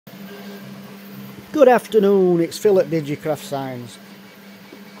Good afternoon, it's Phil at Digicraft Signs.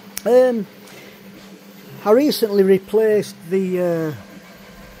 I recently replaced the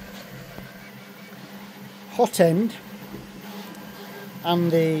Hotend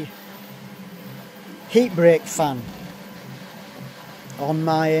and the heat brake fan on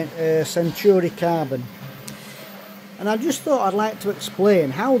my Centauri Carbon, and I just thought I'd like to explain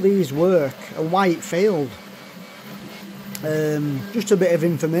how these work and why it failed. Just a bit of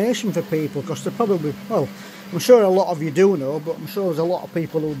information for people, because they're probably, well, I'm sure a lot of you do know, but I'm sure there's a lot of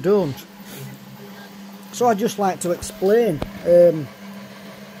people who don't. So I'd just like to explain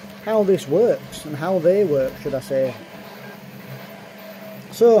how this works, and how they work, should I say.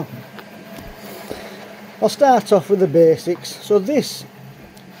 So I'll start off with the basics. So this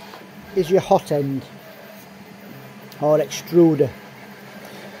is your hot end, or extruder.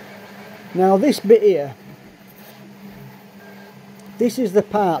 Now this bit here, this is the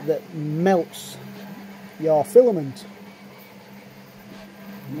part that melts your filament.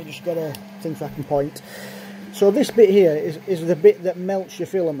 Let me just get a thing so I can point. So this bit here is the bit that melts your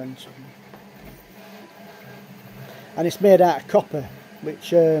filament, and it's made out of copper,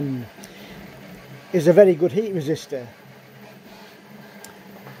 which is a very good heat resistor.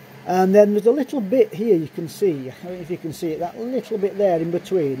 And then there's a little bit here you can see, I don't know if you can see it, that little bit there in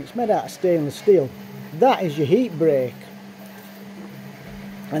between, it's made out of stainless steel. That is your heat brake,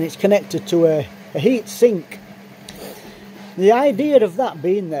 and it's connected to a heat sink. The idea of that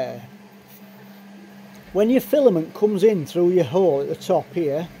being there, when your filament comes in through your hole at the top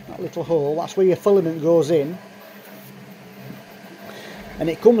here, that little hole, that's where your filament goes in, and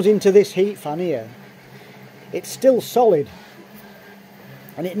it comes into this heat fan here, it's still solid,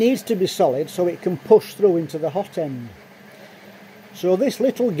 and it needs to be solid so it can push through into the hot end. So this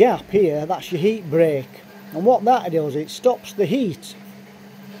little gap here, that's your heat brake, and what that does, it stops the heat.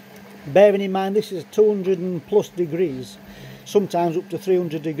 Bearing in mind this is 200 and plus degrees, sometimes up to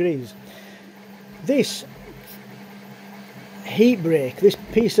 300 degrees. This heat brake, this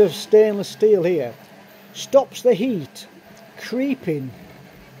piece of stainless steel here, stops the heat creeping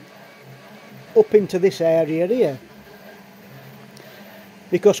up into this area here.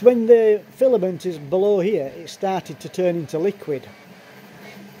 Because when the filament is below here, it started to turn into liquid.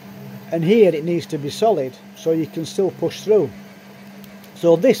 And here it needs to be solid, so you can still push through.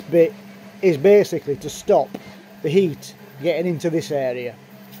 So this bit is basically to stop the heat getting into this area.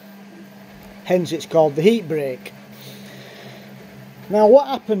 Hence it's called the heat brake. Now what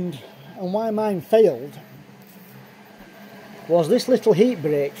happened and why mine failed was this little heat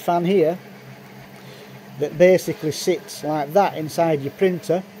brake fan here that basically sits like that inside your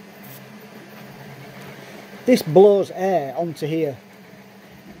printer. This blows air onto here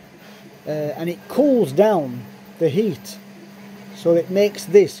and it cools down the heat. So it makes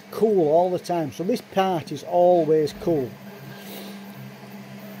this cool all the time. So this part is always cool.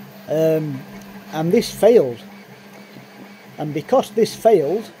 And this failed. And because this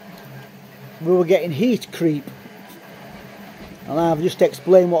failed, we were getting heat creep. And I've just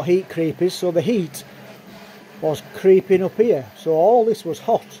explained what heat creep is. So the heat was creeping up here. So all this was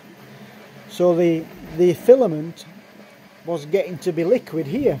hot. So the filament was getting to be liquid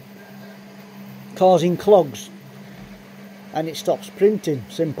here, causing clogs. And it stops printing,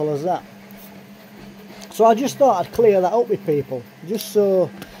 simple as that. So I just thought I'd clear that up with people, just so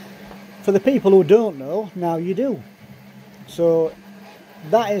for the people who don't know, now you do. So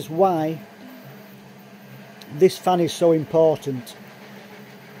that is why this fan is so important.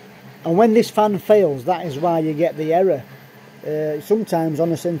 And when this fan fails, that is why you get the error. Sometimes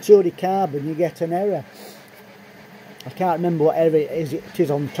on a Centauri Carbon you get an error. I can't remember what error it is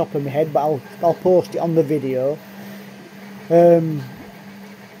on the top of my head, but I'll post it on the video.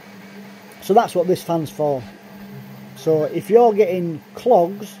 So that's what this fan's for. So if you're getting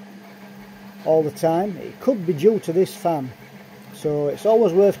clogs all the time, it could be due to this fan. So it's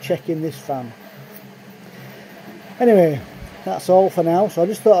always worth checking this fan. Anyway, that's all for now. So I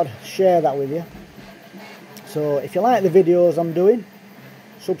just thought I'd share that with you. So if you like the videos I'm doing,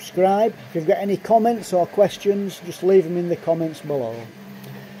 subscribe. If you've got any comments or questions, just leave them in the comments below.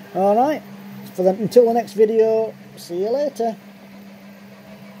 Alright, until the next video, see you later.